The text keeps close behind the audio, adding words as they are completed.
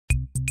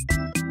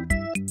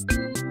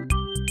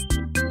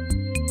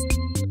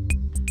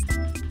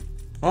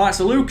Alright,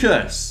 so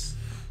Lucas,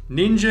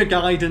 Ninja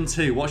Gaiden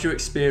 2, what's your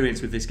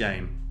experience with this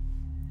game?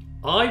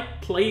 I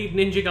played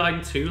Ninja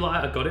Gaiden 2,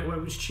 like I got it when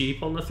it was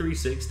cheap on the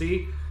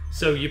 360.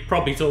 So you're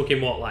probably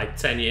talking, what, like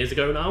 10 years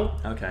ago now?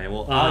 Okay,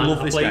 well, I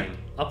love this game.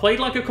 I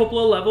played like a couple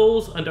of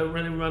levels and don't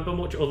really remember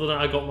much other than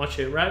I got my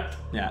shit wrecked.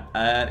 Yeah,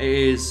 it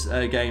is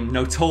a game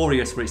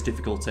notorious for its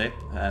difficulty,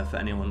 for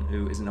anyone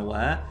who isn't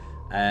aware.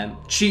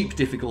 Cheap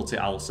difficulty,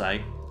 I'll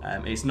say.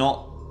 It's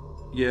not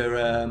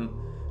your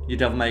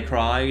Devil May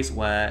Cry's,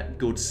 where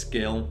good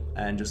skill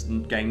and just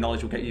gaining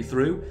knowledge will get you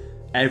through.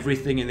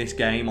 Everything in this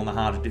game on the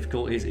harder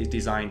difficulties is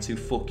designed to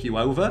fuck you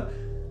over.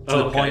 To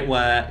the point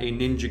where in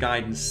Ninja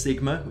Gaiden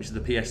Sigma, which is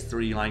the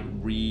PS3 like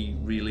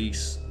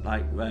re-release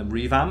like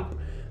revamp,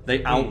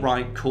 they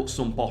outright cut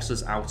some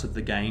bosses out of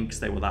the game because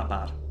they were that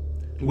bad.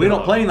 We're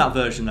not playing that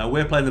version though.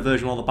 We're playing the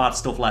version with all the bad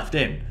stuff left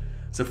in.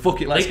 So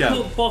fuck it, let's go.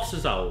 They cut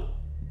bosses out.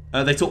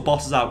 They took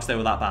bosses out because they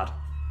were that bad.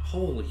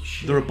 Holy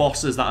shit! There are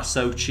bosses that are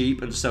so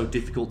cheap and so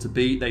difficult to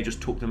beat. They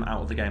just took them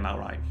out of the game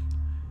outright.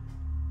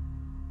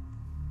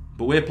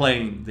 But we're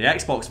playing the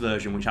Xbox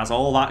version, which has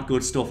all that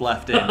good stuff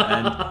left in.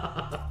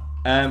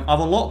 And I've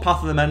unlocked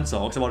Path of the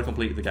Mentor because I've already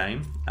completed the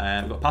game.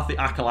 I've got Path of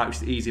the Acolyte, which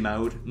is the easy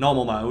mode,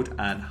 normal mode,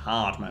 and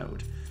hard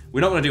mode.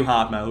 We're not going to do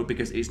hard mode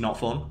because it's not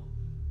fun.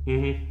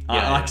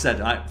 Like I said,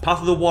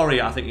 Path of the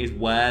Warrior, I think, is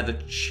where the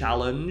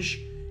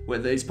challenge,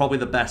 where it's probably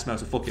the best mode.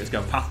 So fuck it, let's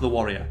go Path of the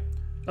Warrior.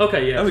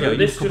 Okay, yeah. There we go.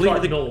 This is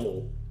like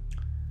normal.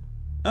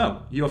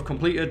 Oh, you have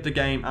completed the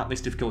game at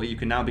this difficulty. You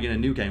can now begin a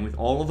new game with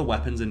all of the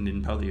weapons and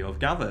Ninpo that you have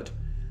gathered.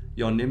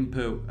 Your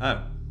Ninpo...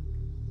 Oh.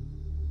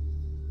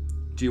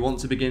 Do you want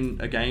to begin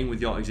a game with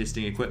your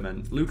existing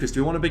equipment? Lucas, do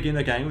you want to begin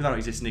a game with our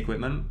existing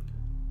equipment?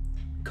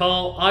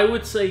 Carl, I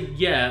would say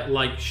yeah,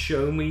 like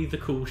show me the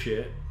cool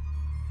shit.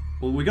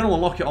 Well, we're going to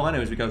unlock it all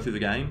anyway as we go through the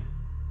game.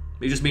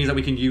 It just means that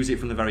we can use it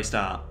from the very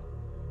start.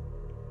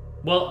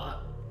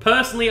 Well,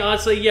 personally, I'd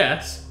say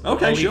yes.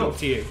 Okay, I'll sure. leave it up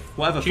to you.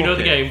 Whatever, do you know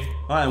the game?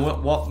 Alright,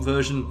 and what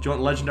version? Do you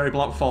want Legendary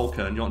Black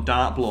Falcon? Do you want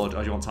Dark Blood?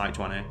 Or do you want Type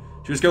 20? Should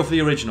we just go for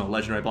the original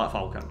Legendary Black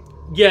Falcon?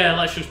 Yeah,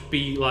 let's just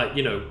be like,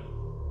 you know,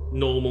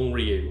 normal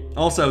Ryu.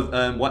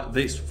 Also, what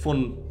this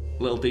fun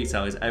little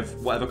detail is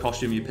whatever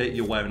costume you pick,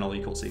 you're wearing all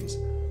your cutscenes.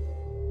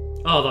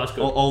 Oh, that's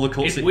good. All the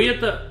cutscenes. It's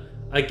weird that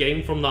a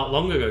game from that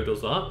long ago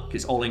does that.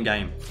 It's all in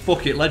game.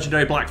 Fuck it,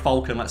 Legendary Black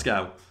Falcon, let's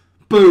go.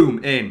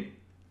 Boom, in.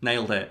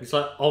 Nailed it. It's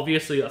like,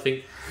 obviously, I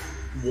think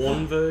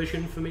one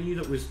version for me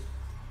that was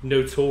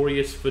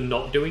notorious for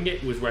not doing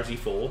it was Resi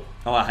 4.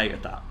 Oh, I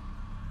hated that.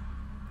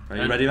 Are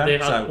you and ready then? They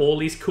had all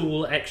these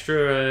cool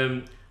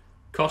extra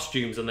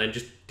costumes and then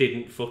just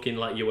didn't fucking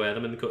let you wear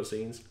them in the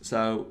cutscenes.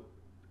 So,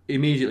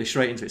 immediately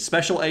straight into it.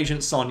 Special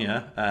Agent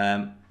Sonya,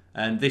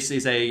 and this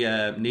is a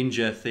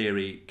Ninja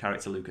Theory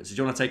character, Lucas. Do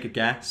you want to take a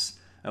guess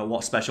at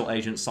what Special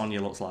Agent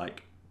Sonya looks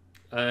like?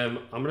 I'm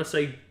going to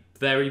say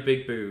very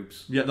big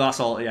boobs. Yeah, that's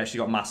all. Yeah, she's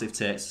got massive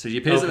tits. So she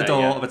appears at the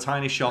door of a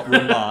tiny shop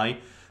run by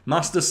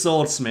Master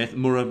Swordsmith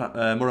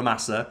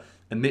Muramasa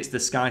amidst the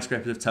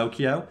skyscrapers of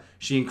Tokyo.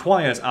 She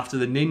inquires after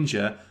the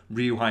ninja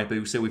Ryu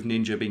Hayabusa, with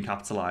ninja being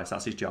capitalised.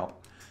 That's his job.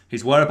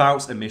 His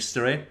whereabouts a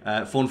mystery.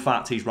 Fun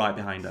fact, he's right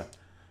behind her.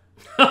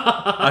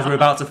 As we're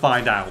about to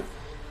find out.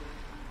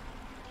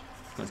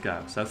 Let's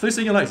go. So first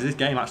thing you'll notice is this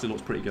game actually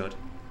looks pretty good.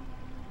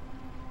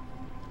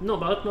 Not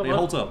bad, not bad. It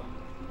holds up.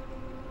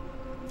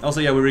 Also,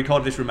 yeah, we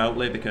recorded this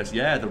remotely because,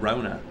 yeah, the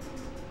Rona.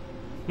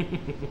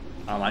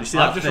 Oh, man, you see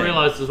that I've just thing?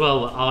 realised as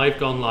well that I've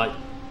gone like,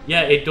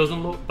 yeah, it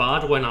doesn't look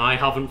bad when I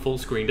haven't full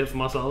screened it for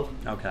myself.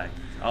 Okay.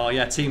 Oh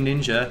yeah, Team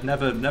Ninja.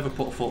 Never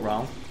put a foot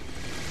wrong.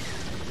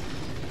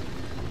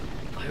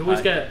 I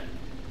always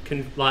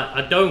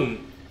I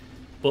don't,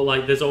 but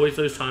like there's always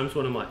those times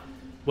when I'm like,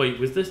 wait,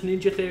 was this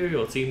Ninja Theory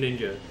or Team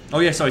Ninja? Oh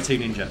yeah, sorry,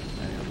 Team Ninja.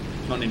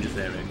 Not Ninja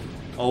Theory.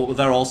 Oh,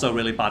 they're also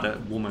really bad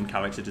at woman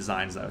character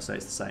designs though, so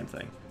it's the same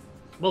thing.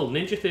 Well,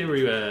 Ninja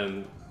Theory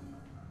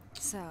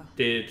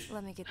did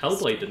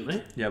Hellblade, didn't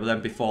they? Yeah, but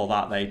then before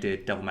that they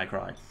did Devil May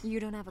Cry. You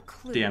don't have a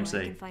clue DMC.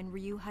 where I can find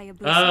Ryu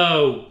Hayabusa.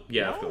 Oh,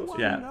 yeah, of course.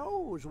 Yeah.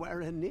 knows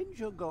where a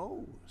ninja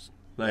goes.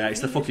 But yeah, it's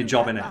the fucking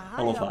job, innit?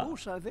 I love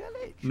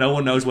that. No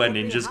one knows where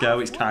ninjas go,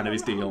 it's kind of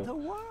his deal.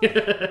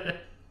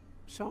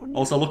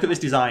 Also, look at this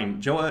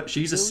design.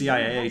 She's a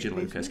CIA agent,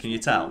 Lucas. Can you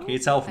tell? Can you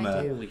tell from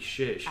her? Holy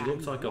shit, she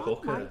looks like a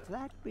hooker.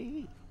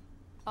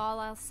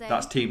 All I'll say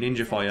That's Team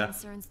Ninja for you.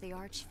 concerns the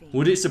Archfiend.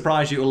 Would it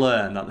surprise you to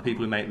learn that the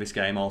people who make this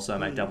game also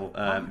make Dead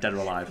or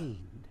Alive?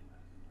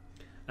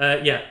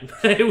 Yeah,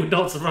 it would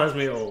not surprise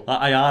me at all.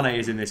 Ayane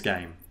is in this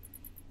game.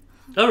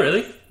 Oh,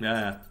 really?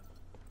 Yeah.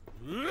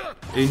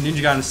 In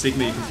Ninja Gaiden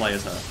Sigma, you can play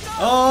as her.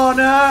 Oh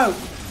no!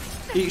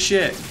 Eat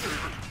shit.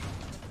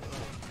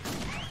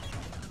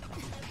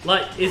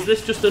 Like, is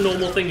this just a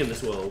normal thing in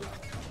this world?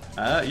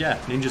 Yeah,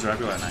 ninjas are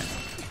everywhere, mate.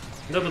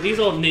 No, but these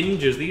aren't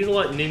ninjas. These are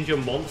like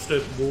ninja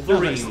monster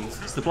wolverines. No,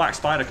 it's the Black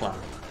Spider Clan.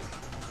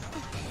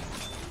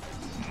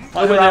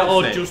 Oh, but they're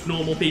all just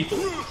normal people.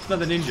 No,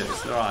 they're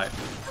ninjas. They're alright.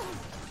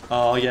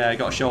 Oh yeah,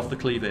 got to show off the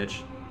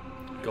cleavage.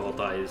 God,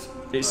 that is.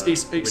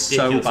 It's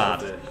so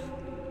bad.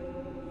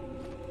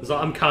 It's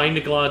like, I'm kind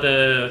of glad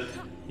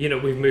you know,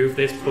 we've moved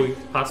this point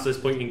past this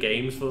point in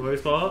games for the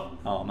most part.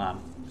 Oh man,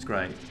 it's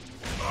great.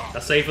 I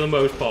say for the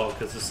most part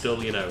because there's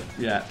still, you know,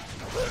 Yeah.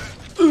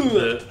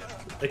 the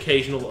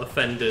occasional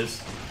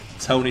offenders.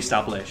 Tone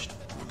established.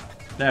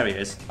 There he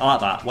is. I like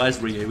that. Where's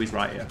Ryu? He's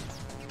right here.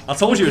 I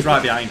told you he was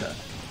right behind her.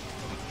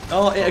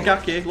 Oh,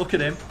 Itagaki, look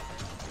at him.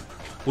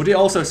 Would it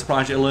also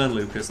surprise you to learn,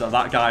 Lucas, that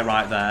that guy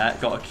right there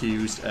got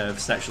accused of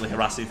sexually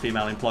harassing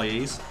female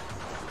employees?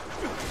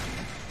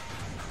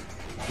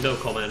 No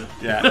comment.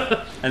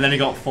 Yeah. And then he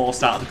got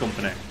forced out of the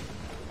company.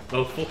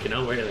 Oh, fucking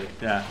hell, really?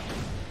 Yeah.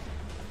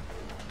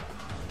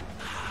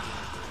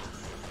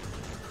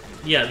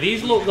 Yeah,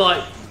 these look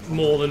like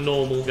more than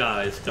normal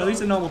guys. So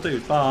these are normal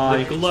dudes. Bye.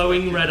 With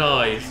glowing red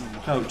eyes.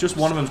 Oh, just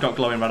one of them's got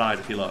glowing red eyes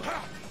if you look.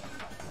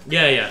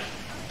 Yeah, yeah.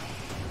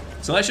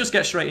 So let's just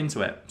get straight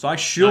into it. So I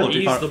should...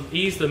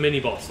 He's the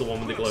mini-boss, the one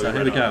with the glowing So red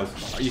here we go.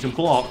 eyes. You can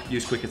block,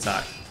 use quick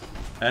attack.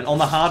 And on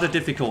the harder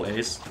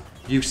difficulties,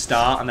 you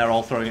start and they're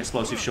all throwing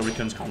explosive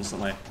shurikens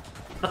constantly.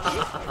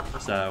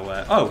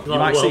 So, oh, you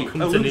might see...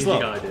 Oh, look,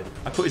 look.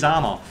 I cut his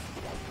arm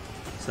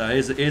off. So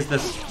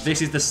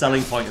this is the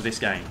selling point of this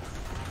game.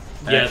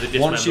 Yeah, the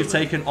once you've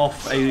taken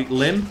off a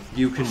limb,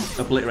 you can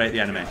obliterate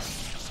the enemy.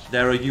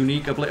 There are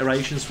unique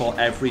obliterations for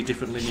every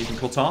different limb you can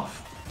cut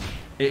off.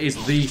 It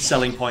is the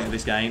selling point of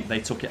this game. They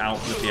took it out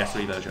from the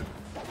PS3 version.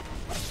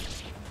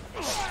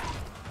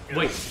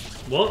 Wait,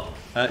 what?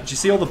 Do you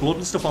see all the blood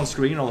and stuff on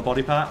screen, all the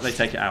body part? They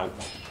take it out.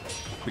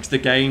 Because the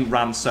game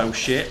ran so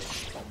shit,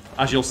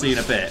 as you'll see in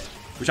a bit.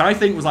 Which I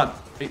think was like,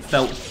 it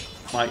felt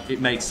like it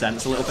made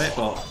sense a little bit,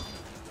 but...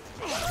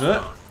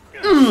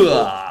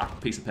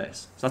 piece of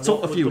piss. So I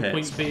took a few hits. What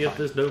would the point be if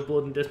there's no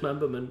blood and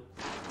dismemberment?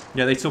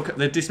 Yeah, they took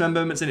the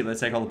dismemberments in it, but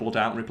they take all the blood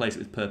out and replace it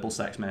with purple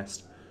sex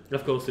mist.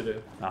 Of course they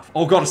do.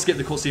 Oh god, I skipped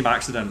the cutscene by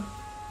accident.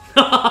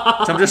 So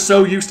I'm just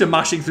so used to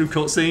mashing through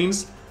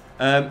cutscenes.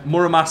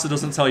 Muramasa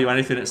doesn't tell you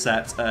anything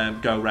except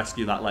go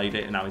rescue that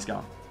lady, and now he's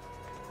gone.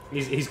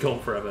 He's gone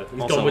forever. He's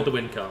Also, gone with the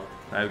wind, Karl.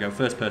 There we go,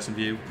 first person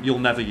view. You'll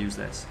never use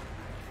this.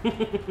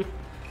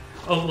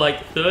 Oh,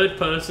 like third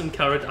person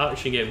character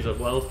action games are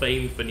well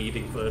famed for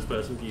needing first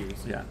person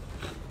views. Yeah.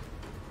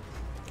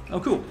 Oh,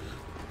 cool.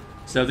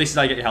 So this is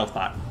how you get your health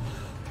back.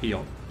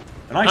 Heal.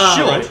 And I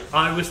should... Right.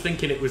 I was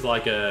thinking it was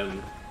like a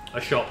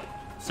shop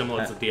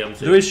similar to DMC.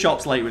 There is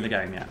shops later in the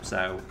game, yeah.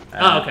 So.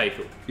 Okay,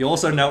 cool. You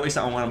also notice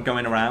that when I'm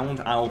going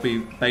around, I'll be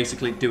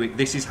basically doing.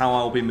 This is how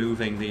I'll be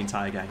moving the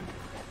entire game.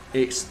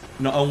 It's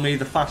not only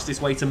the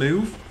fastest way to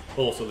move.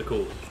 Also the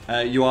coolest.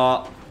 You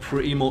are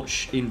pretty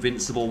much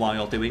invincible while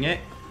you're doing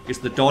it. Because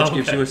the dodge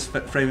gives you a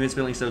frame of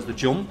invincibility, so does the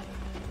jump.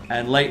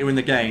 And later in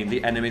the game,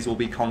 the enemies will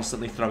be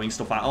constantly throwing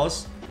stuff at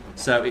us.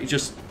 So it's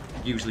just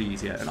usually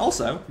easier. And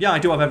also, yeah, I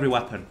do have every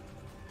weapon.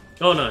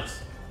 Oh, nice.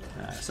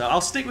 So I'll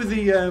stick with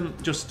the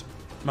just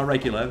my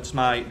regular, just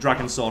my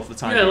dragon sword for the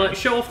time. Yeah, like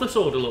show off the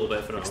sword a little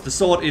bit for now. The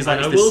sword is like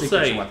and I this will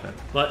signature say, weapon.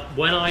 like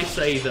when I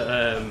say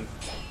that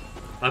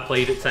I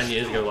played it 10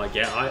 years ago, like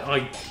yeah,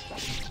 I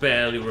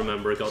barely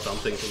remember a goddamn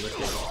thing from this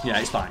game. Yeah,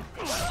 it's fine.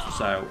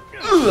 So,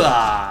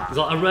 like,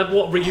 I remember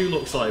what Ryu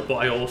looks like, but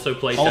I also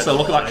played. Also,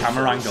 look at that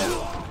camera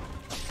angle.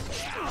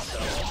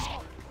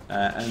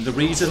 And the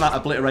reason that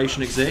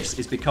obliteration exists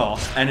is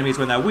because enemies,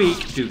 when they're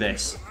weak, do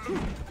this.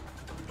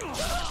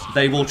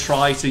 They will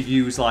try to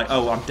use like,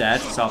 oh, I'm dead,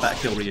 so I better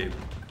kill Ryu.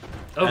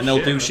 Oh, and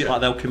they'll do shit like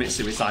they'll commit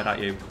suicide at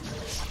you.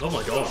 Oh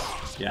my god.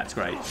 Yeah, it's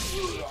great.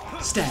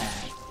 Stab.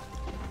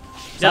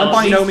 So Yeah, I'm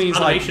by no means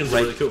like great.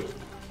 great. Really cool.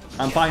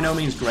 I'm by no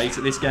means great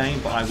at this game,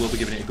 but I will be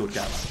giving it a good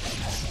go.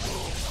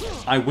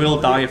 I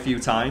will die a few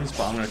times,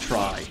 but I'm going to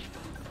try.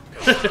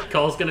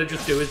 Karl's going to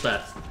just do his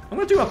best. I'm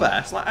going to do my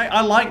best. Like,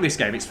 I like this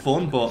game, it's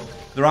fun, but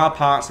there are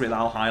parts of it that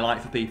I'll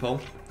highlight for people.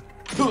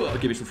 I'll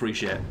give you some free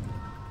shit.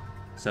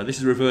 So this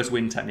is a reverse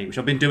wind technique, which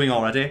I've been doing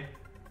already.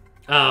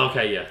 Ah,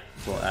 okay, yeah.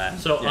 But,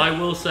 so yeah. I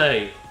will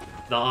say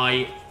that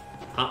I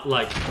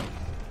like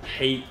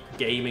hate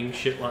gaming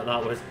shit like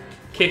that. Where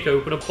kick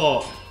open a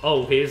box.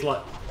 Oh, here's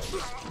like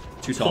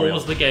tutorial.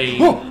 Pause the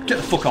game. Whoa, get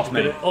the fuck off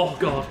me. Oh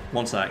god.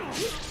 One sec.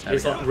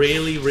 It's like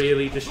really,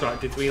 really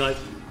distracted to me. Like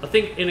I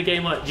think in a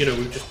game like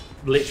we've just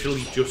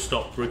literally just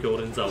stopped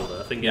recording Zelda.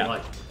 I think it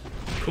like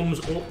comes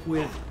up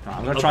with.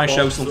 I'm gonna try and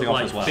show something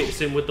off as well. Fits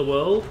in with the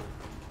world.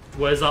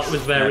 Whereas that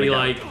was very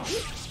like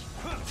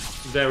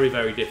very,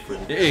 very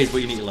different. It is,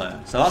 but you need to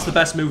learn. So that's the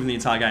best move in the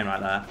entire game right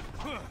there.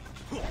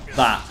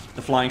 That,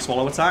 the flying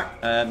swallow attack.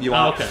 You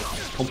are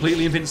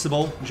completely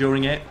invincible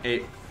during it.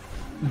 It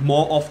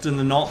more often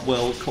than not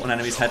will cut an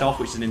enemy's head off,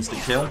 which is an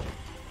instant kill.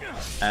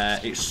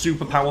 It's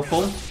super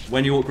powerful.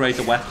 When you upgrade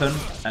the weapon,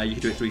 you can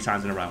do it 3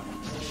 times in a row.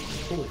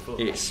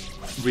 It's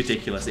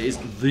ridiculous. It is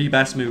the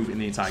best move in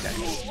the entire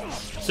game.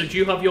 So do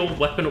you have your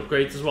weapon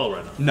upgrades as well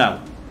right now?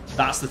 No.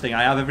 That's the thing.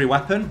 I have every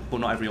weapon, but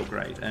not every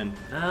upgrade. And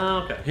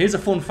here's a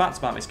fun fact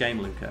about this game,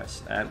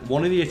 Lucas.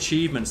 One of the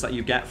achievements that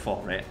you get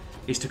for it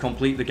is to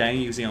complete the game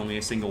using only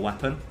a single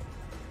weapon.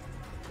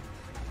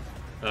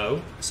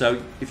 Oh. So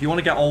if you want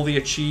to get all the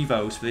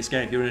achievos for this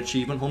game, if you're an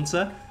achievement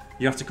hunter,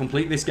 you have to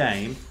complete this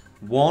game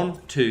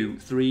 1, 2,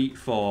 3,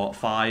 4,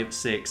 5,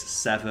 6,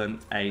 7,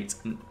 8.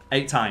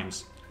 8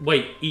 times.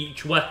 Wait,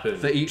 each weapon?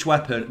 For each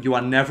weapon, you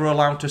are never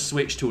allowed to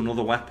switch to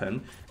another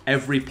weapon.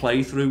 Every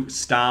playthrough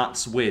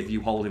starts with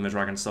you holding the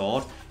dragon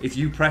sword. If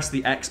you press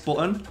the X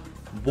button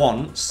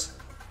once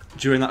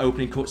during that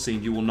opening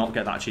cutscene, you will not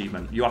get that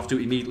achievement. You have to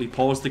immediately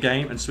pause the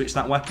game and switch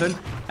that weapon,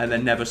 and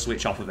then never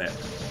switch off of it.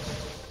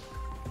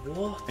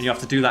 What? And you have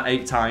to do that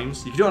 8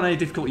 times. You can do it on any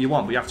difficulty you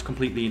want, but you have to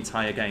complete the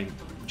entire game.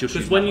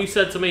 Because when you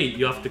said to me,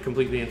 you have to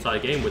complete the entire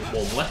game with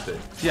one weapon.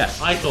 Yeah.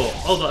 I thought,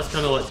 oh, that's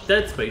kind of like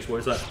Dead Space, where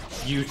it's like,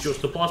 use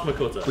just the plasma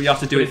cutter. But you have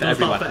to do it for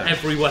every weapon. For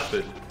every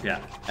weapon. Yeah,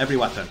 every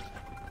weapon.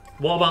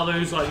 What about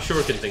those like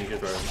shuriken things you're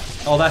throwing?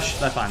 Oh, they're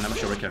fine. They're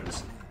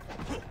shurikens.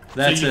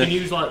 So you can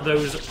use like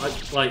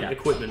those like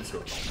equipment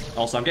stuff.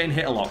 Also, I'm getting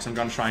hit a lot, so I'm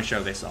going to try and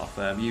show this off.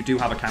 You do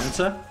have a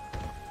counter,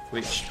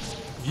 which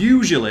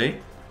usually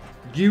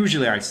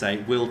I'd say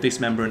will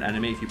dismember an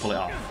enemy if you pull it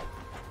off.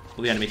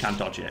 But the enemy can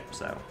dodge it,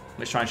 so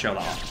let's try and show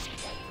that off.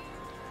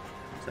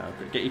 So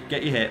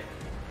get your hit.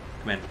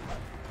 Come in.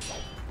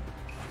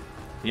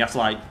 You have to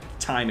like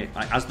time it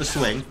like as the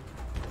swing,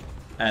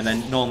 and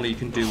then normally you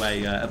can do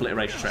a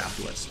obliteration straight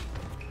afterwards.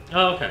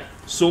 Oh, okay.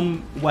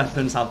 Some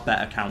weapons have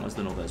better counters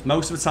than others.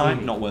 Most of the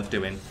time, not worth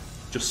doing.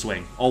 Just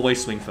swing.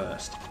 Always swing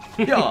first.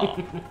 Yeah.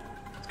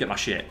 Let's get my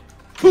shit.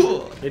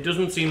 It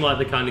doesn't seem like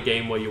the kind of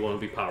game where you want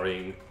to be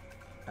parrying.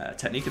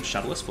 Technique of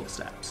shadowless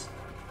footsteps.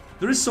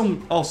 There is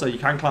some... Also, you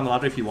can climb the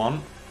ladder if you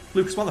want.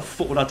 Lucas, why the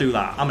fuck would I do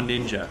that? I'm a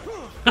ninja.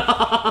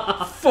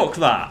 Fuck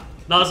that.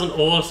 That's an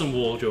awesome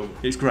wall jump.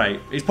 It's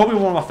great. It's probably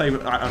one of my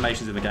favourite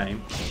animations in the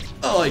game.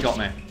 Oh, he got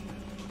me.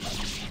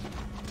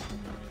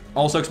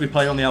 Also, because we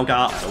play on the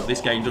Elgato,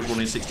 this game does run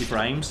in 60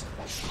 frames.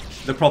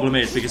 The problem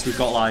is, because we've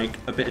got like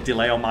a bit of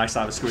delay on my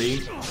side of the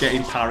screen,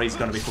 getting parry is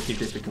going to be fucking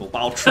difficult, but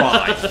I'll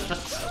try.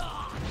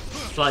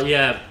 It's like,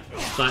 yeah,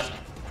 it's like,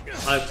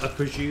 I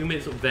presume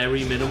it's a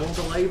very minimal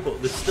delay,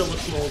 but there's still a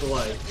small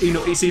delay.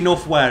 It's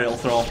enough where it'll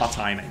throw off our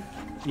timing.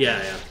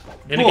 Yeah, yeah.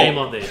 In a game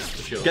like this,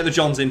 for sure. Get the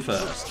Johns in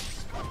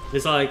first.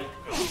 It's like,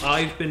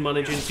 I've been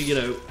managing to, you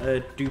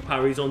know, do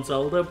parries on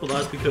Zelda, but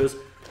that's because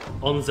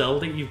on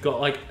Zelda you've got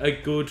like a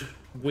good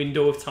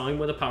window of time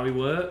where the parry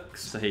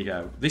works. So here you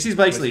go. This is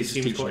basically just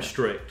seems quite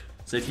strict.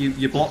 So if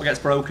your block gets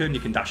broken,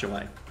 you can dash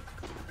away.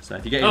 So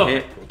if you get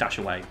hit, dash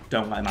away.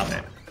 Don't let him have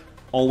it.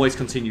 Always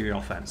continue your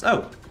offense.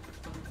 Oh,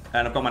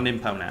 and I've got my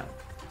Nimpo now.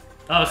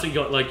 Oh, so you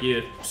got like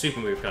your super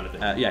move kind of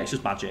thing. Yeah, it's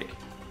just magic.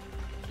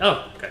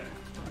 Oh, okay.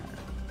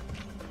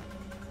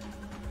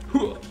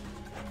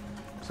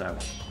 So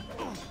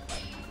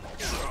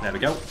there we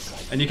go.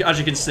 And as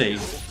you can see,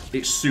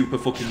 it's super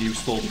fucking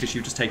useful because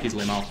you just take his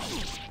limb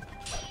off.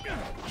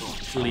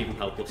 Just leave him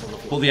helpless on the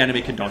floor. But the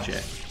enemy can dodge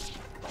it.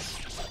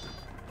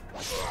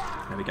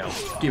 There we go.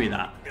 Give me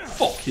that.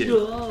 Fuck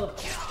you.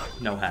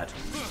 No head.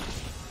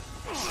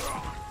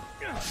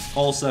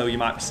 Also, you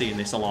might be seeing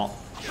this a lot.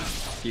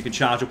 You can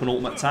charge up an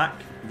ultimate attack.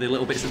 The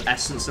little bits of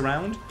essence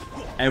around.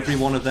 Every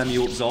one of them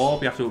you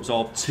absorb. You have to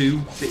absorb 2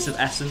 bits of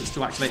essence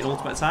to activate an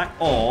ultimate attack,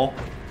 or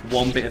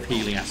 1 bit of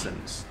healing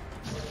essence.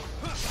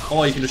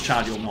 Or you can just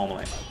charge it up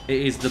normally.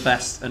 It is the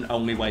best and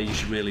only way you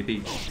should really be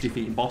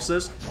defeating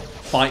bosses.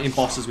 Fighting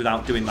bosses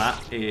without doing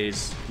that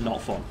is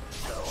not fun.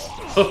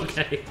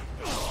 Okay.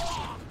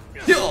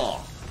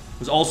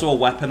 There's also a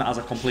weapon that has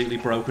a completely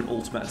broken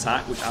ultimate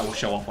attack, which I will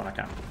show off when I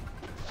can.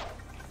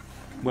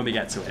 When we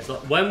get to it. So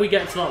when we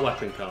get to that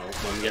weapon, Karl,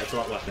 when we get to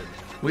that weapon.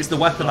 Which the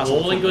weapon that's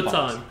all in good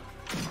time.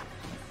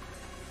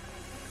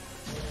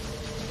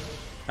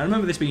 I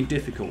remember this being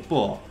difficult,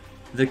 but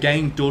the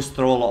game does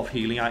throw a lot of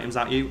healing items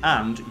at you,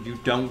 and you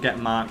don't get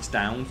marked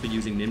down for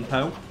using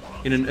Nimpo.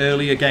 In an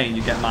earlier game,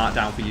 you get marked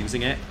down for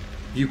using it.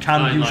 You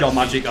can use your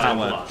magic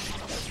power.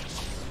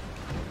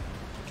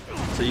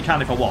 So you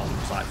can if I want.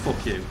 It's like,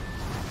 fuck you.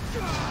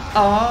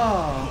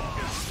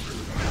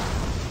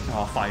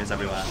 Oh, fires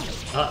everywhere.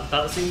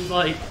 That seems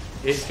like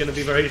it's going to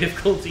be very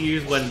difficult to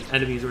use when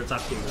enemies are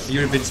attacking them.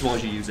 You're invincible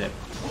as you use it.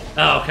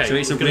 Oh, okay. So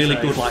it's a really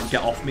good like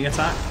get off me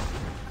attack.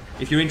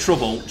 If you're in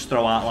trouble, just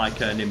throw out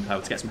like a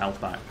Nimpo to get some health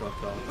back.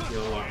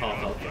 You're like half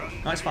health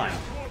back. No, it's fine.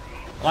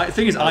 Like, the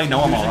thing is, I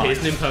know I'm alright. Here's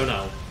Nimpo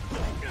now.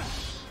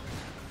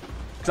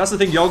 Because that's the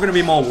thing, you're going to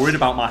be more worried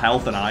about my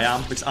health than I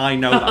am, because I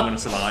know that I'm going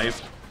to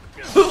survive.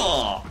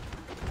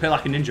 Play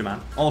like a ninja,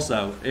 man.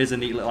 Also, here's a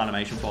neat little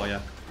animation for you.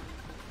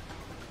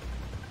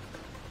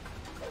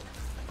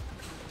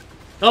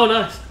 Oh,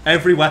 nice.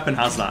 Every weapon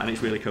has that, and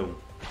it's really cool.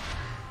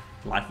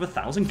 Life of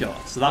 1,000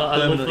 gods. So that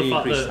permanently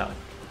increases health.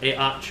 It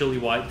actually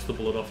wipes the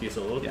blood off your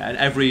sword. Yeah, and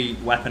every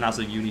weapon has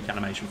a unique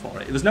animation for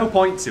it. There's no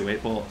point to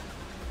it, but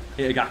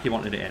Itagaki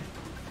wanted it in.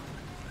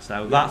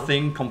 So that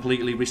thing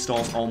completely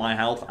restores all my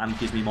health and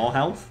gives me more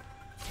health.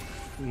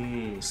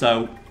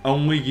 So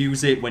only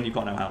use it when you've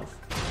got no health.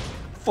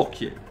 Fuck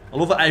you. I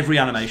love that every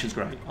animation's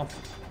great.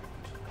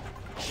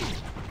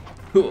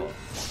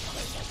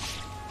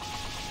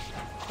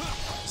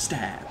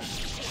 Stab.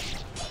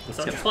 Was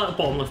that just like a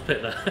bottomless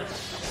pit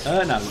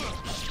there? No.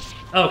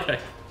 Okay.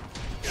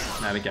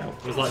 There we go.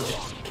 It was like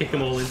just kick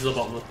them all into the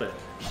bottomless pit.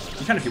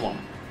 You can if you want.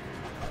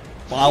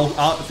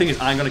 But the thing is,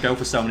 I'm going to go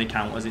for so many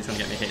counters, it's going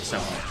to get me hit so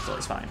much, but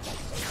it's fine.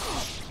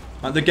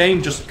 Like, the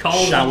game just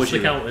Karl showers wants the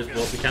you. counters,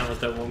 but the counters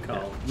don't want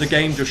Karl. The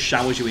game just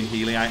showers you in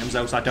healing items,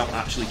 though, so I don't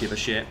actually give a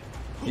shit.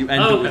 You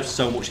end up with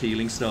so much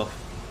healing stuff.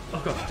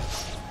 Oh god.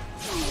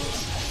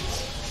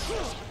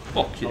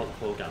 Fuck you. Oh,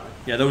 poor guy.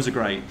 Yeah, those are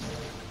great.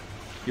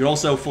 You're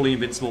also fully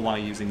invincible while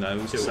using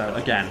those, so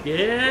again,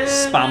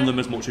 spam them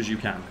as much as you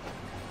can.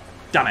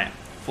 Damn it.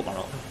 Fuck that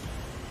up.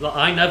 Look,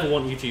 I never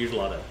want you to use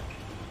ladder.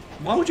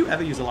 Why would you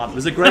ever use a ladder?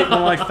 There's a great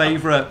one of my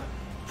favourite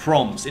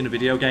prompts in a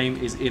video game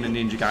is in a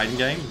Ninja Gaiden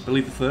game. I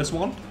believe the first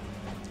one.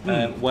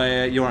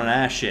 Where you're on an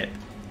airship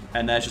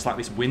and there's just like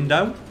this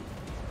window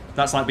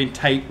that's like been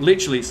taped,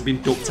 literally it's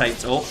been duct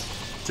taped up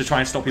to try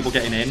and stop people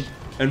getting in.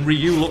 And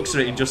Ryu looks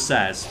at it and just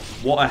says,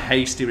 "What a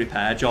hasty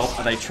repair job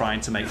are they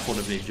trying to make fun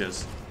of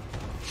ninjas?"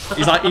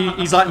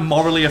 He's like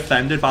morally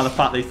offended by the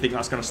fact they think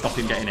that's going to stop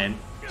him getting in.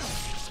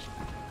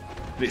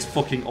 And it's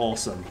fucking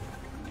awesome.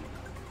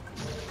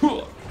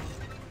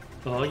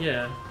 Oh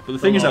yeah. But the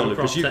thing is, though,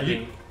 because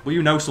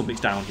you know something's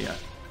down here.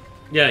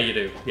 Yeah, you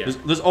do. Yeah.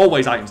 There's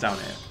always items down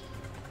here.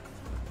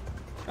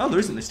 Oh, there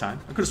isn't this time.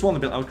 I could have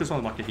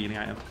sworn like a healing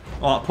item.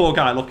 Oh, that poor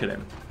guy, look at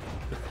him.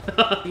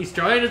 He's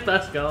trying his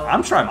best, Karl.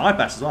 I'm trying my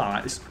best as well.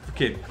 Like, this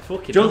fucking.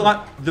 Do you know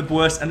like the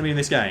worst enemy in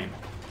this game?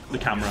 The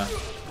camera.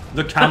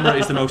 The camera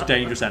is the most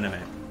dangerous enemy.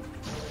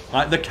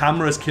 Like the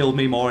camera's killed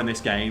me more in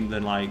this game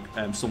than like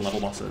some level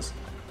bosses.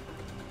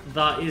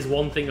 That is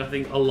one thing I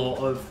think a lot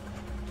of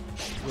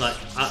like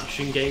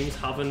action games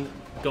haven't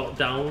got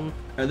down.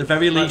 At the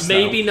very least,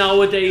 maybe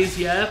nowadays,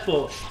 yeah,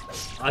 but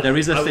there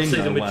is a I would thing say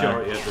though, the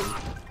majority of them.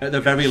 At the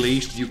very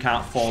least, you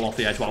can't fall off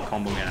the edge while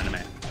comboing an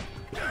enemy.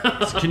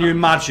 So can you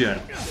imagine?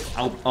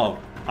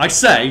 I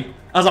say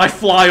as I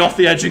fly off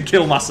the edge and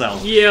kill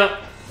myself. Yeah.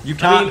 You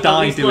can't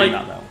die doing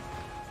that though.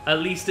 At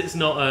least it's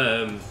not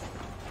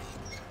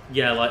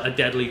yeah, like a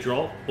deadly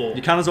drop. But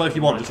you can as well if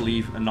you want, just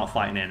leave and not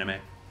fight an enemy.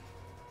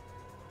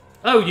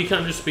 Oh, you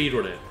can just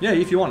speedrun it. Yeah,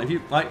 if you want. If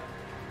you like,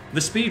 the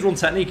speedrun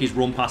technique is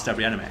run past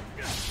every enemy.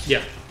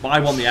 Yeah. But I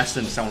want the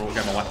essence, so I want to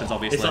get my weapons,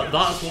 obviously. It's like,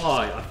 that's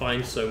why I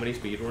find so many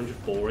speedruns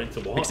just boring to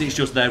watch. Because it's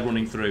just they're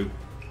running through.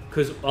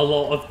 Because a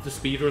lot of the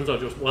speedruns are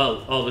just,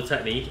 the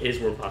technique is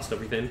run past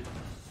everything.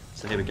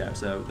 So here we go.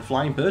 So the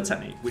flying bird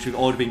technique, which we've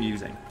already been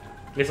using.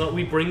 It's like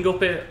we bring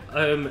up it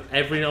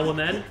every now and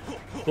then,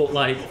 but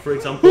like, for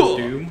example,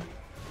 Doom,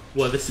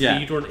 where the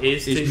speedrun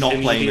is to not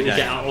playing the immediately game.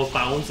 get out of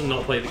bounds and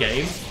not play the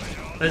game.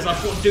 And it's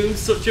like, what, Doom's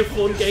such a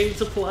fun game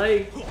to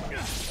play.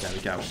 There we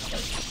go.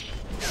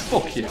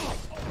 Fuck you.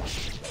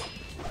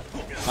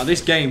 Now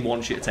this game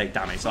wants you to take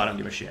damage, so I don't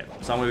give a shit.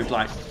 So I'm going to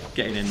like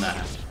getting in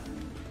there.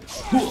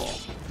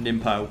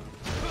 Nimpo.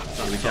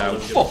 There we go.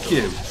 Fuck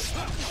you.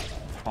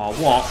 Oh,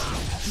 what?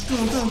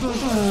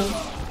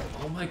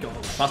 Oh my god.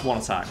 That's one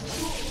attack.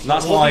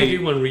 That's what why. do you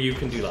do when Ryu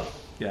can do that?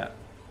 Yeah.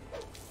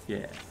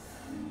 Yeah.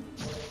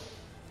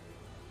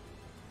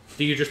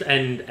 Do you just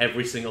end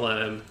every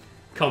single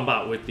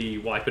combat with the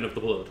wiping of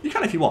the blood? You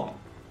can if you want.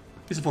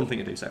 It's a fun thing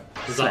to do so.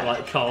 Is that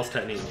like Karl's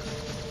technique?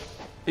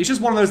 It's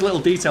just one of those little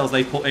details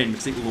they put in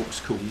because it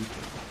looks cool.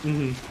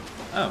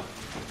 Oh.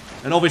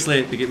 And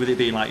obviously, with it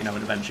being like, you know,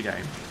 an adventure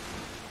game.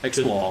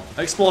 Explore.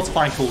 Explore to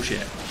find cool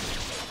shit.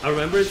 I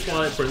remember in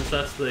Twilight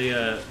Princess,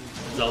 the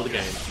Zelda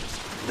game,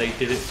 they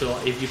did it so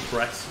if you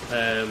press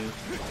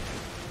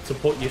to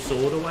put your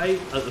sword away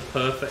at the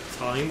perfect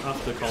time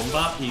after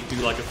combat, you do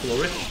like a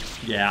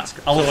flourish. Yeah,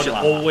 I love shit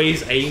like that.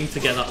 Always aim to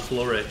get that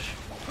flourish.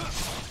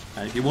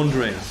 And if you're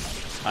wondering,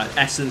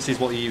 essence is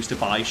what you use to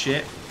buy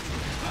shit.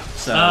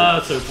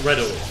 So, so it's red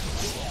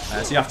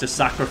ore. So you have to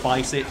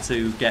sacrifice it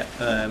to get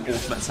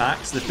ultimate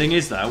attacks. The thing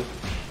is though,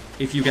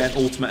 if you get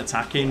an ultimate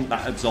attack in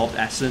that absorbed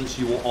essence,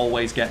 you will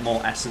always get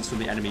more essence from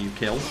the enemy you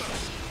kill.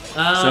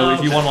 So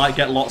if you want to like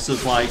get lots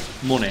of like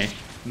money,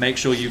 make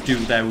sure you do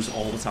those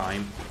all the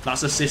time.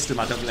 That's a system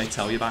I don't think they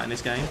tell you about in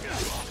this game.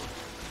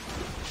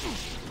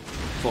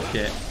 Fuck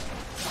it.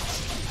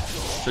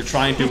 So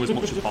try and do as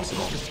much as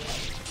possible.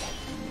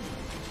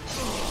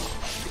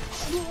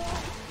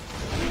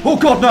 Oh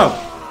god, no!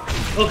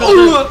 Oh god,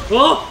 no!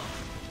 Oh!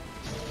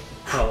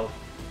 Oh,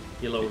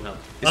 you're low on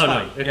health. It's oh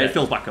fine. no, okay. Yeah, it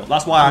fills back up.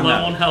 That's why I'm low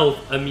low on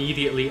health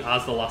immediately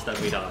as the last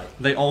enemy died.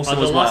 They also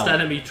the as well. last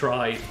enemy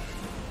tried.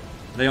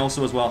 They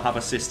also as well have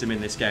a system in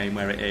this game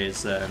where it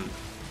is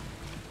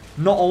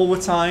not all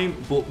the time,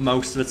 but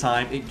most of the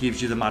time, it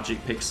gives you the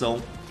magic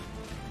pixel.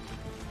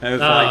 Even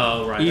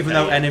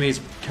though enemies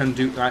can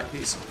do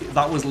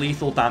that was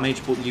lethal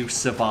damage, but you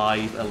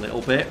survive a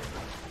little bit.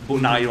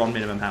 But now you're on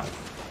minimum health.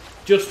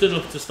 Just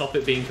enough to stop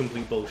it being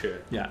complete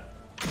bullshit. Yeah.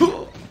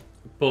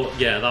 But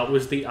yeah, that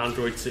was the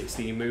Android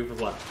 16 move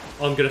of like,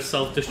 I'm gonna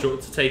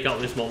self-destruct to take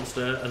out this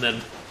monster, and then,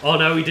 oh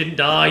no, he didn't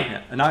die.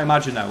 Yeah. And now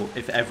imagine though,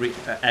 if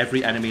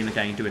every enemy in the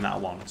game doing that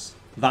at once.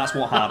 That's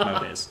what hard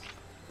mode is.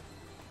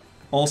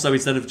 Also,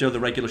 instead of the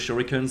regular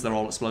shurikens, they're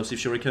all explosive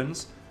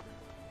shurikens.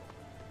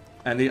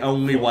 And the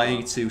only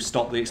way to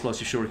stop the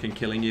explosive shuriken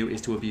killing you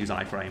is to abuse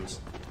iframes.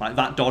 Like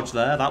that dodge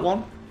there, that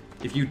one.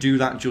 If you do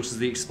that just as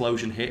the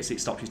explosion hits, it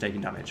stops you taking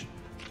damage.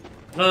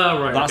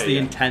 Oh, right. That's okay, the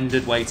yeah.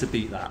 intended way to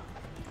beat that.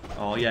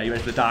 Oh yeah, you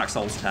ready for the Dark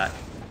Souls tech?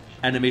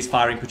 Enemies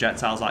firing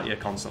projectiles at you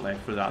constantly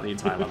throughout the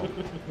entire level.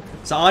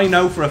 So I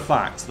know for a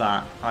fact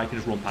that I can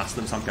just run past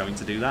them, so I'm going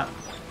to do that.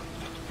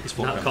 It's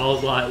fun. That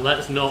Carl's like,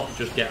 let's not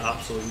just get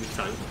absolutely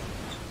tanked.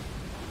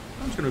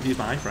 I'm just going to abuse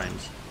my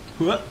iframes.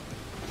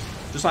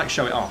 Just like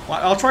show it off.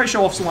 I'll try and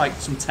show off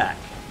some tech.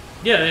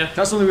 Yeah, yeah.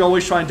 That's something we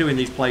always try and do in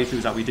these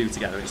playthroughs that we do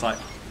together. It's like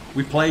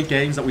we play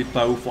games that we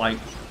both like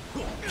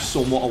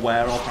somewhat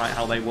aware of, right,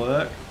 how they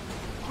work.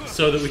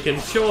 So that we can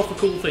show off a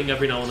cool thing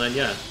every now and then,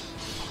 yeah.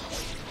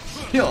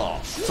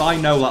 Yeah. So I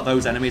know that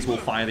those enemies will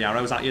fire the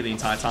arrows at you the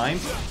entire time.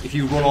 If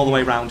you run all the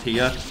way around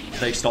here,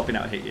 they stop being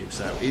able to hit you.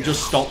 So it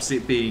just stops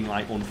it being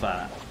like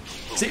unfair.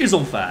 Because it is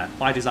unfair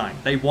by design.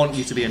 They want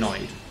you to be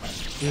annoyed.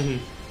 Mm-hmm.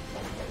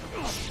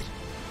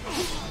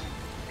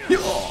 Here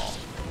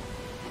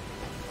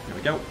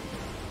we go.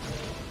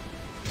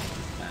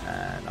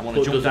 And I want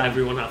to But jump does down.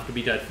 everyone have to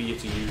be dead for you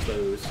to use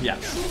those? Yeah.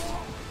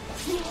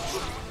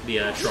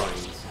 The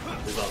shrines.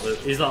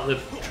 Is that the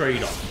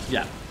trade-off?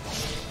 Yeah.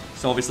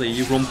 So obviously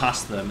you run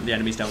past them, the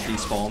enemies don't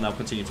despawn, they'll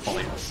continue to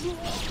follow you.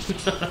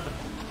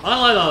 I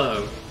like that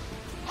though.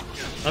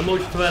 I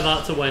much prefer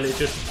that to when it's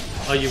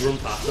just, oh, you run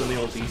past them and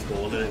they all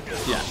despawn.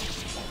 Yeah.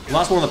 Well,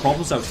 that's one of the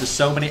problems though, because there's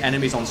so many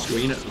enemies on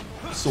screen at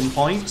some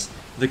points,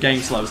 the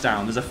game slows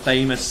down. There's a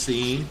famous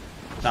scene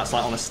that's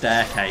like on a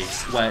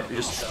staircase where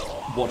just,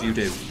 what do you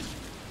do?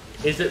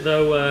 Is it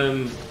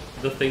though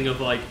the thing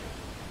of like,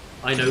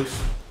 I know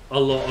a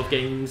lot of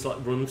games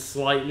like run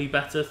slightly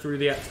better through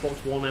the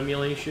Xbox One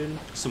emulation?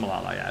 Something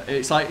like that, yeah.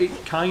 It's like,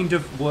 it kind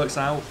of works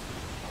out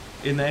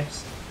in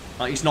this.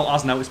 Like, it's not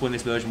as noticeable in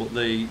this version, but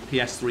the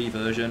PS3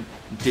 version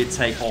did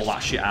take all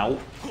that shit out.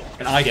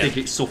 And I think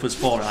it suffers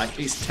for it. Like,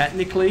 it's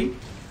technically,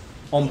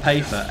 on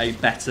paper, a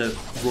better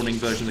running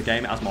version of the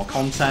game. It has more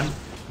content.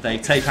 They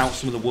take out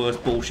some of the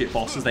worst bullshit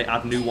bosses. They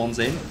add new ones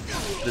in.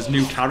 There's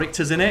new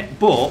characters in it,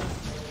 but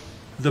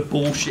the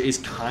bullshit is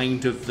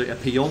kind of the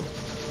appeal.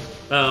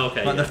 Oh,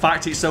 okay. Like, the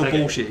fact it's so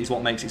bullshit is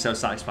what makes it so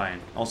satisfying.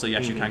 Also,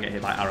 yes, you can get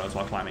hit by arrows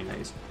while climbing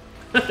these.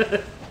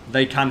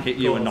 They can hit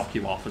you and knock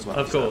you off as well.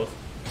 Of course.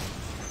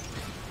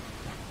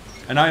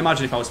 And I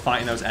imagine if I was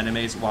fighting those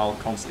enemies while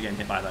constantly getting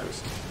hit by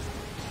those.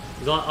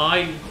 Like,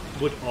 I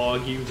would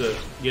argue that,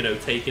 you know,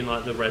 taking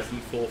like the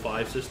Resident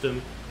 4-5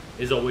 system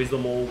is always the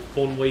more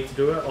fun way to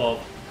do it. Of,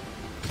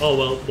 oh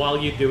well, while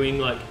you're doing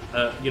like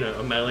you know,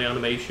 a melee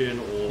animation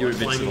or a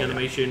climbing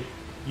animation,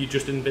 you're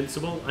just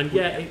invincible. And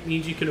yeah, it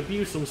means you can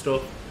abuse some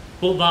stuff,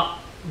 but that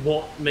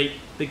what make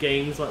the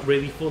games like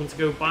really fun to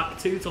go back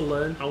to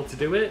learn how to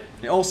do it.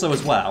 It also,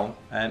 as well,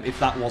 if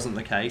that wasn't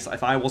the case,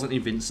 if I wasn't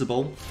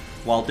invincible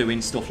while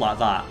doing stuff like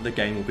that, the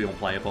game would be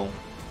unplayable.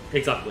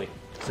 Exactly.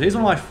 So here's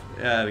one of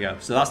my... there we go.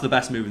 So that's the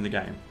best move in the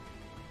game.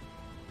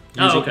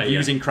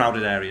 Using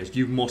crowded areas.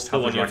 You must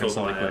have the Dragon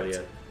Sword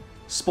equipped.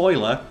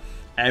 Spoiler,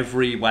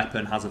 every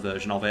weapon has a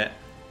version of it.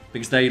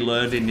 Because they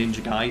learned in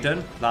Ninja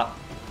Gaiden that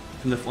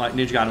from the like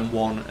Ninja Gaiden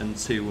 1 and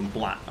 2 and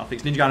Black. I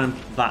think it's Ninja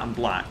Gaiden that and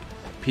Black.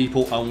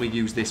 People only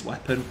use this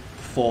weapon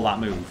for that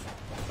move.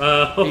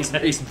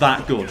 Okay. It's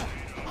that good.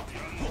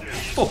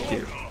 Fuck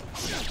you.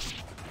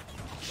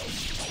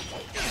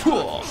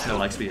 No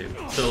legs for you.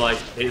 So like,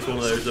 it's one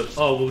of those of,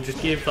 oh, we'll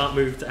just give that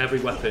move to every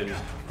weapon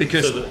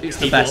because so that it's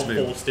the people best are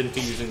move. forced into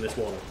using this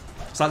one.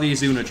 It's like the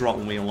Izuna drop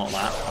when we unlock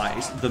that. Like,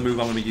 it's the move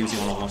I'm going to be using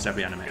on almost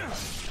every enemy.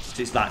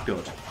 It's that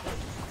good.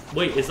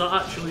 Wait, is that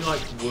actually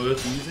like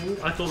worth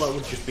using? I thought that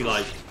would just be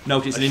like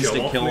no, it's an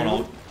instant kill move. on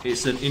all.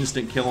 It's an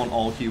instant kill on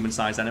all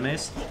human-sized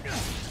enemies,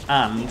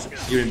 and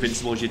you're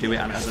invincible as you do it,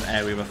 and it has an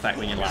area of effect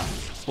when you land.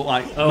 But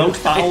like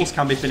most battles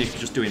can be finished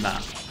just doing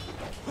that.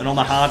 And on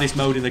the hardest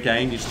mode in the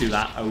game, you just do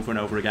that over and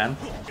over again,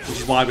 which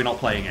is why we're not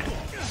playing it.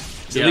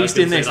 So yeah, at least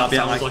in this, I'll be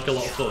able to, like a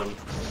lot of fun.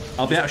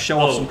 I'll be able to show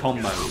off some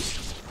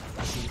combos.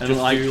 And just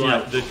like, do you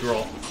know, the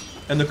drop.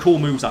 And the cool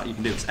moves that you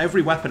can do. So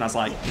every weapon has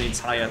like an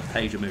entire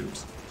page of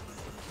moves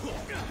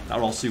that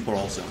are all super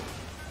awesome.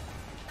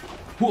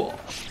 Whoa!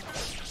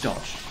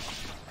 Dodge.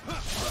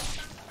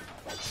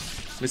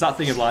 There's that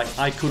thing of like,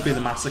 I could be the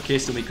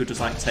masochist and we could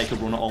just like take a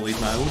run at all these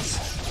modes,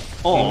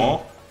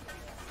 or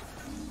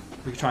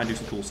we could try and do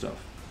some cool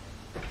stuff.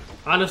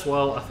 And as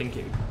well, I think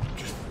it would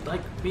just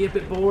like be a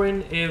bit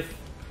boring if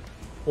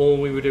all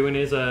we were doing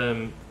is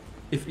I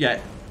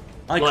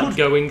could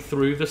going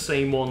through the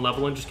same one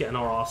level and just getting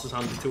our asses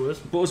handed to us.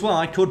 But as well,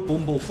 I could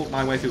bumblefuck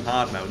my way through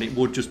hard mode, and it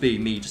would just be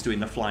me just doing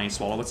the flying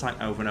swallow attack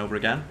over and over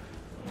again.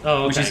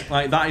 Oh, okay. Which is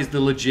like, that is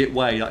the legit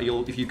way that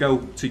you'll, if you go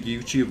to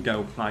YouTube,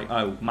 go like,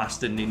 oh,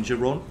 Master Ninja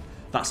Run,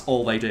 that's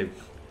all they do.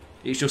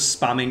 It's just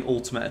spamming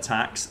ultimate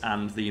attacks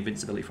and the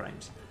invincibility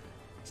frames.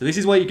 So this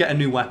is where you get a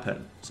new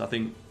weapon. So I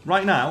think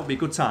right now would be a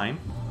good time.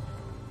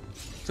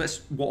 So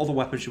what other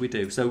weapon should we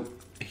do? So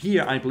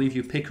here I believe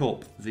you pick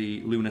up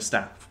the Lunar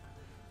Staff.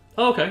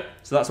 Oh, okay.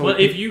 So that's well,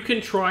 if you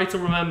can try to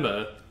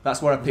remember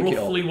that's where I pick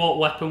roughly it up. What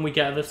weapon we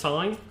get at the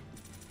time.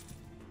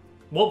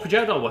 What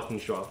projectile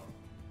weapons do you have?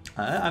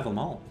 I have them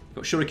all. We've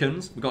got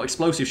shurikens, we've got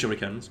explosive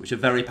shurikens, which are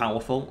very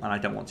powerful, and I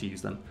don't want to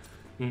use them.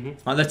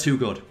 Like, they're too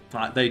good.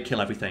 Like, they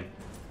kill everything.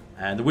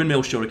 And the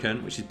windmill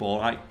shuriken, which is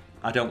boring.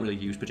 I don't really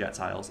use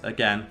projectiles.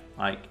 Again,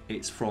 like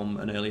it's from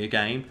an earlier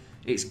game.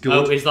 It's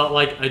good. Oh, is that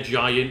like a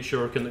giant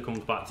shuriken that comes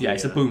back to you? Yeah,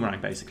 it's a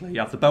boomerang basically. You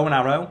have the bow and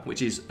arrow,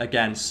 which is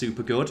again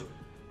super good.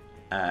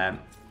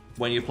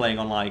 When you're playing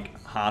on like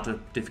harder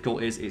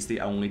difficulties, it's the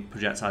only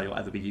projectile you'll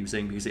ever be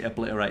using because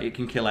it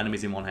can kill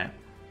enemies in one hit.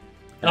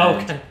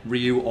 Okay.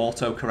 Ryu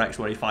auto corrects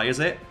where he fires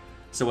it.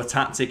 So a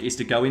tactic is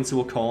to go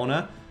into a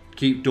corner,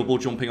 keep double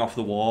jumping off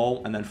the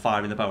wall, and then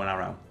firing the bow and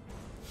arrow.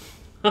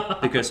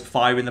 Because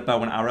firing the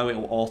bow and arrow, it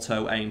will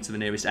auto aim to the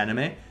nearest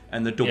enemy,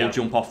 and the double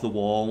jump off the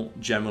wall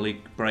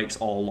generally breaks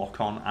all lock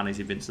on and is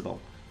invincible.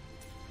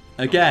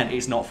 Again,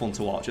 it's not fun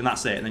to watch, and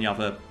that's it. And then you have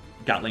a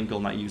Gatling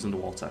gun that you use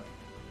underwater.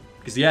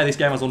 Because yeah, this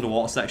game has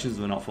underwater sections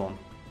and they're not fun.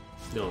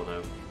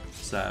 No.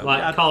 So like,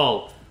 yeah.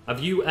 Karl, have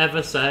you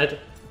ever said,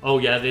 "Oh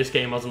yeah, this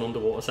game has an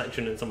underwater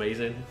section, it's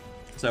amazing"?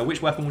 So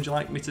which weapon would you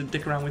like me to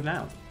dick around with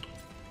now?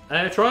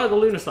 Try out the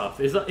lunar stuff.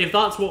 If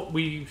that's what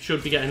we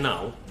should be getting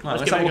now, Right,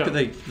 let's have a look at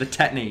the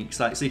techniques.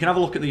 Like, so you can have a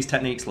look at these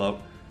techniques. Look,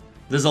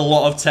 there's a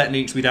lot of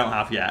techniques we don't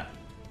have yet.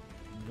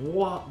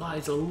 What?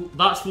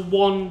 That's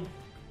one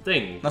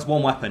thing. That's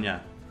one weapon, yeah.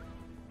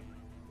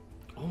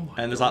 Oh my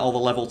and there's like all the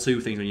level 2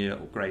 things when you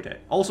upgrade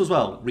it. Also as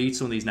well, read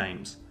some of these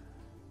names.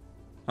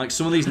 Like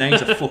some of these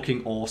names are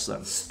fucking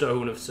awesome.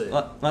 Stone of Sin.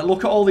 Like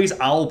look at all these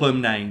album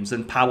names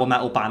and power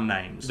metal band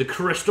names. The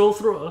Crystal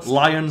Thrust.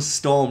 Lion's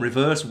Storm,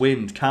 Reverse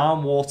Wind,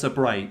 Calm Water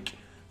Break,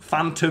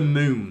 Phantom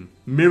Moon,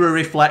 Mirror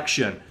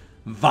Reflection,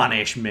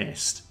 Vanish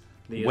Mist,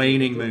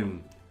 Waning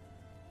Moon.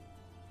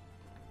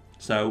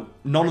 So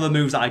none of the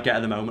moves that I get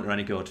at the moment are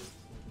any good.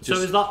 So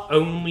is that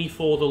only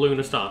for the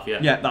lunar staff? Yeah.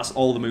 Yeah, that's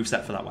all the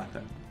moveset for that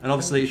weapon. And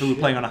obviously, if we were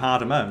playing on a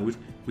harder mode,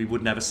 we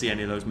would never see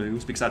any of those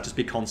moves because I'd just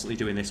be constantly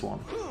doing this one.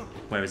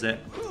 Where is it?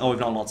 Oh, we've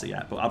not unlocked it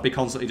yet, but I'd be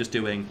constantly just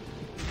doing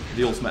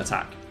the ultimate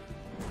attack.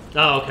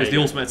 Oh, okay. Because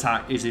the ultimate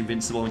attack is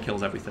invincible and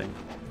kills everything.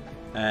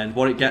 And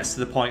what it gets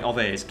to the point of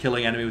is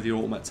killing enemy with your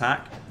ultimate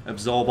attack,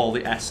 absorb all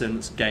the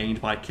essence gained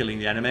by killing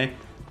the enemy,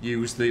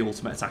 use the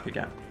ultimate attack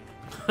again.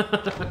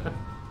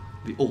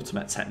 The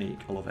ultimate technique,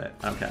 I love it.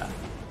 I don't care.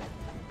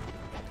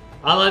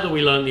 I like that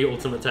we learned the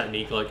ultimate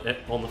technique like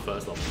on the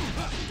first level.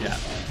 Yeah.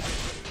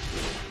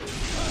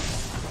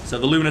 So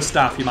the Lunar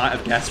Staff, you might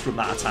have guessed from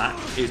that attack,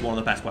 is one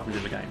of the best weapons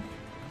in the game.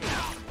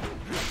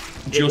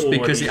 Just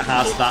because it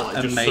has that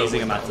like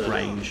amazing amount of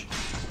range.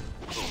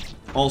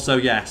 Also,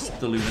 yes,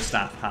 the Lunar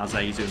Staff has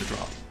a Zuna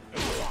drop.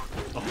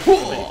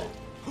 Oh,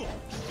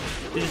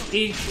 is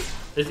each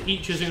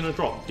Azuna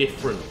drop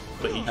different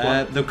for each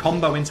one? The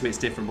combo into it's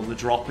different, but the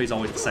drop is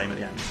always the same at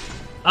the end.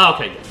 Oh,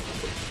 okay, yeah.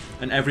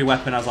 And every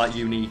weapon has like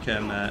unique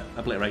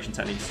obliteration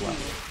techniques as well.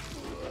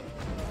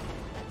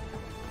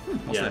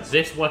 Yeah,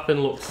 this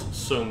weapon looks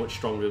so much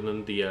stronger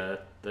than the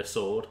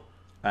sword.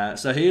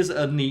 So here's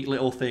a neat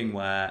little thing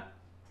where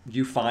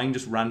you find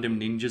just random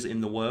ninjas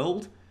in the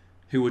world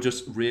who are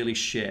just really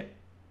shit.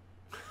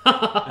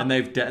 and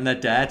they're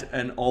dead,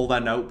 and all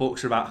their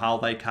notebooks are about how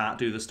they can't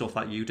do the stuff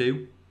that you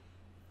do.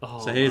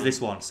 Oh, so here's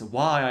this one. So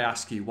why, I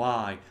ask you,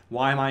 why?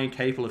 Why am I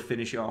incapable of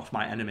finishing off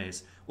my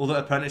enemies? Other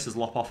apprentices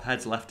lop off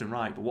heads left and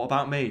right, but what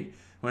about me?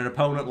 When an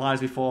opponent lies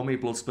before me,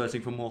 blood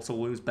spurting from mortal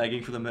wounds,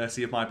 begging for the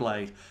mercy of my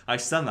blade, I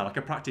stand there like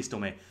a practice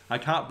dummy. I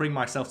can't bring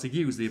myself to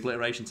use the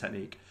obliteration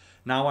technique.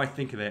 Now I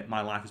think of it,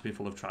 my life has been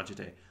full of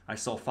tragedy. I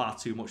saw far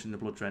too much in the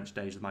blood-drenched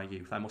days of my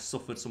youth. I must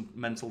have suffered some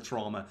mental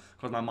trauma,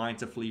 caused my mind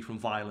to flee from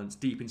violence,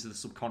 deep into the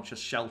subconscious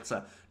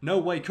shelter. No,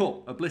 wake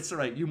up!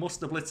 Obliterate! You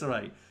must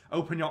obliterate!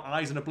 Open your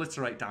eyes and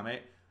obliterate, damn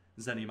it!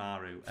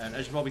 Zenimaru. And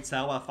as you probably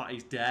tell, by the fact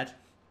he's dead,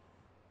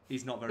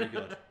 he's not very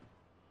good.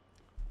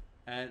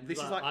 And this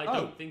is like, I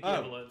don't think he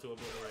ever learned to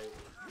obliterate.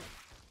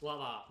 Like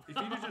that.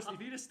 If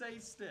he'd have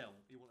stayed still,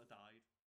 he wouldn't have